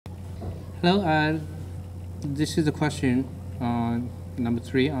Hello, this is the question number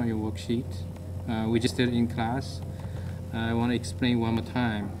 3 on your worksheet. We just did it in class. I want to explain one more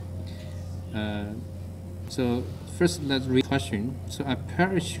time. So first, let's read the question. So a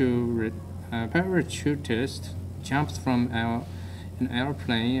parachutist jumps from an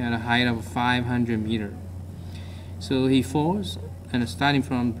airplane at a height of 500 meters. So he falls and starting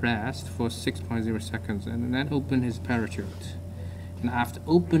from rest for 6.0 seconds, and then open his parachute. And after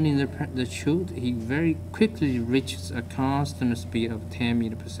opening the chute, he very quickly reaches a constant speed of 10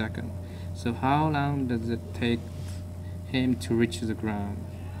 meters per second. So how long does it take him to reach the ground?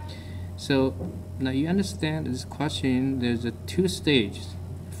 So now you understand this question, there's two stages.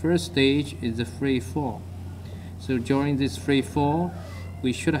 First stage is the free fall. So during this free fall,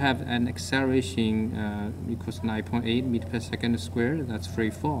 we should have an acceleration equals 9.8 meters per second squared. That's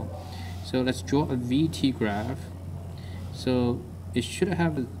free fall. So let's draw a VT graph. So it should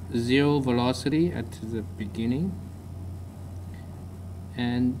have zero velocity at the beginning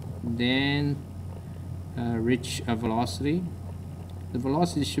and then reach a velocity. The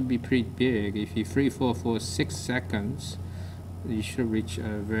velocity should be pretty big. If you free fall for 6 seconds, you should reach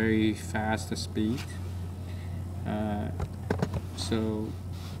a very fast speed. So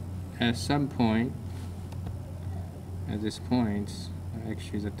at some point, at this point,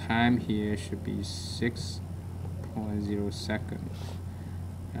 actually the time here should be 6.0 seconds,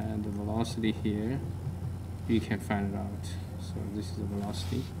 and the velocity here you can find it out. So this is the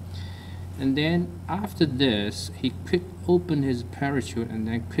velocity, and then after this he open his parachute and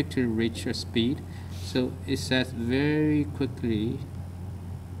then quickly reach a speed. So it says very quickly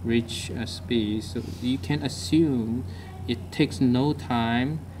reach a speed, so you can assume it takes no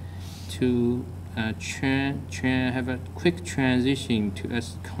time to have a quick transition to a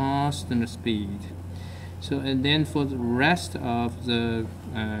constant speed. So and then for the rest of the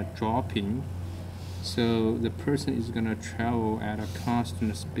dropping, so the person is gonna travel at a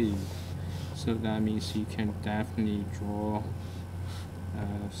constant speed. So that means you can definitely draw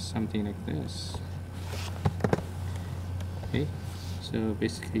something like this. Okay, so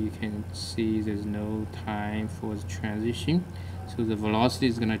basically you can see there's no time for the transition. So the velocity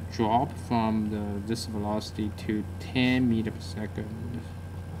is gonna drop from this velocity to 10 meters per second.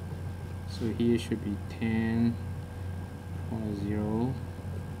 So here should be 10.0,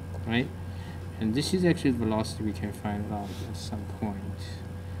 right? And this is actually the velocity we can find out at some point.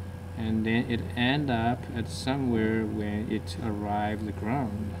 And then it end up at somewhere when it arrived the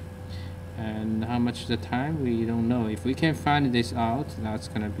ground. And how much the time, we don't know. If we can find this out, that's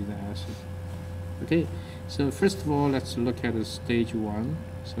gonna be the answer. Okay, so first of all, let's look at the stage 1.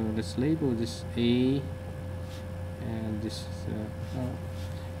 So let's label this A, and this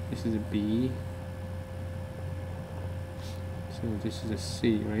is a B. So this is a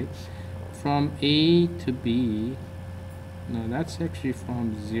C, right? From A to B, no, that's actually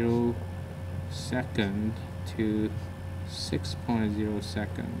from 0 second to 6.0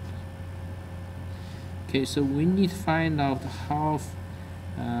 second. Okay, so we need to find out how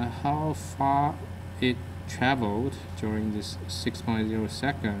far it traveled during this 6.0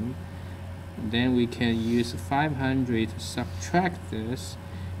 second. Then we can use 500 to subtract this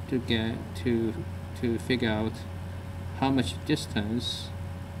to get to figure out how much distance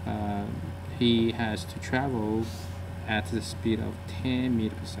he has to travel at the speed of 10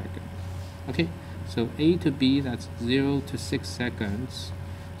 meters per second. Okay, so A to B, that's 0 to 6 seconds.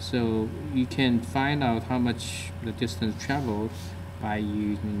 So you can find out how much the distance traveled by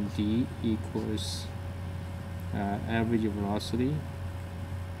using D equals average velocity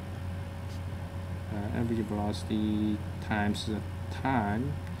times the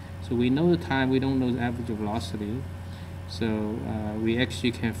time. So we know the time, we don't know the average velocity. So we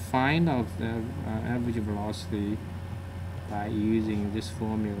actually can find out the average velocity by using this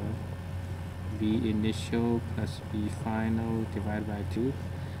formula: V initial plus V final divided by 2.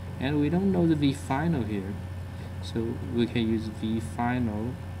 And we don't know the V final here, so we can use V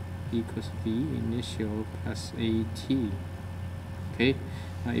final equals V initial plus AT. Okay,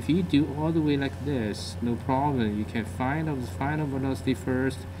 now if you do all the way like this, no problem. You can find out the final velocity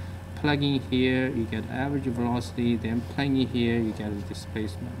first, plug in here, you get average velocity, then plug in here, you get the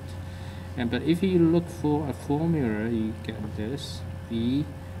displacement. But if you look for a formula, you get this: V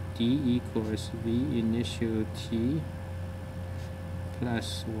D equals V initial T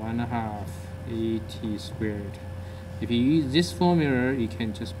plus 1/2 AT squared. If you use this formula, you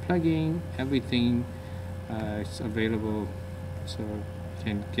can just plug in everything it's available, so you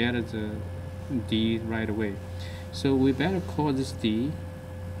can get the D right away. So we better call this D1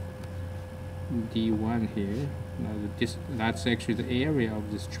 here. Now that's actually the area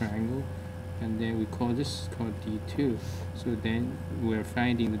of this triangle. and then we call this called D2. So then we're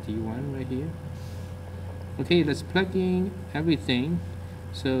finding the D1 right here. Okay, let's plug in everything.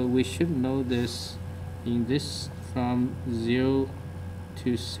 So we should know this in this from 0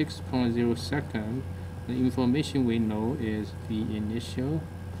 to 6.0 second. The information we know is the initial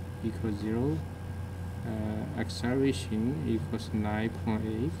equals 0, acceleration equals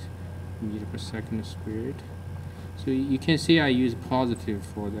 9.8 meter per second squared. So you can see I use positive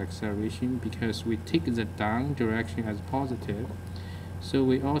for the acceleration because we take the down direction as positive. So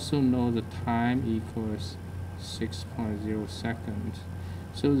we also know the time equals 6.0 seconds.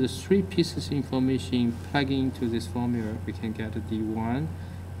 So the three pieces of information plugging into this formula, we can get a D1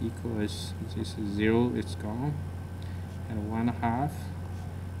 equals this is 0, it's gone, and 1/2.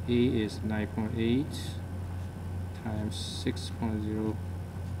 A is 9.8 times 6.0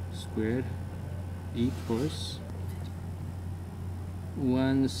 squared equals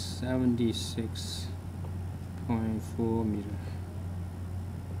 176.4 meter.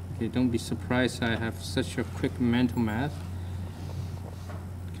 Okay, don't be surprised I have such a quick mental math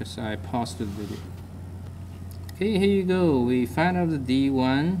because I paused the video. Okay, here you go. We find out the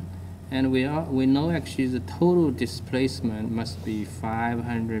D1, and we know actually the total displacement must be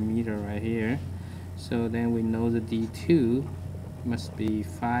 500 meter right here. So then we know the D2 must be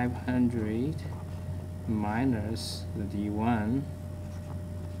 500 minus the D1,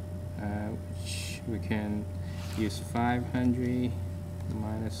 which we can use 500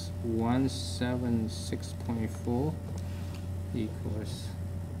 minus 176.4 equals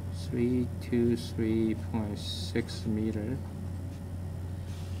 323.6 meter.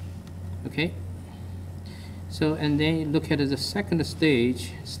 Okay, so and then look at the second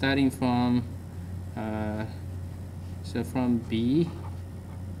stage starting from from B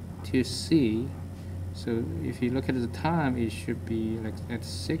to C. So if you look at the time, it should be like at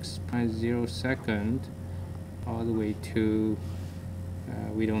 6.0 second all the way to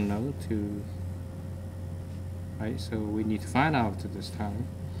we don't know, to right, so we need to find out this time.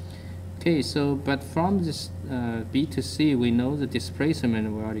 Okay, so but from this B to C, we know the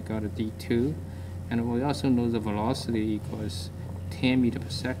displacement. We already got a D2, and we also know the velocity equals 10 meter per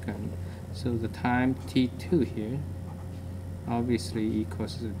second. So the time T2 here obviously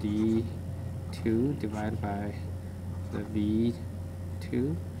equals the D2 divided by the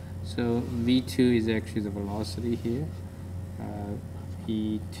V2. So V2 is actually the velocity here.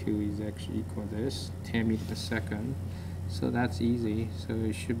 E2 is actually equal to this 10 meter per second. So that's easy. So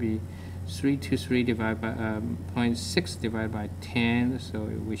it should be 323 divided by 0.6 divided by 10. So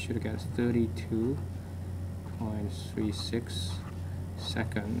we should get 32.36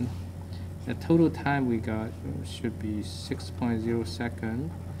 seconds. The total time we got should be 6.0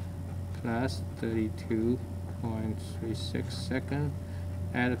 seconds plus 32.36 seconds.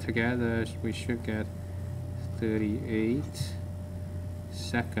 Added together, we should get 38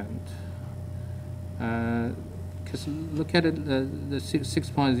 seconds. Because look at it, the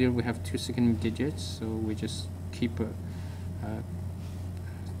 6.0, we have 2 second digits, so we just keep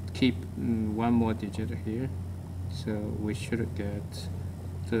one more digit here. So we should get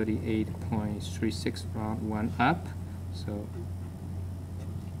 38.36 round one up, so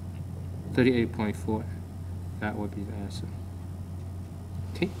 38.4, that would be the answer.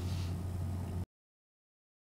 Okay.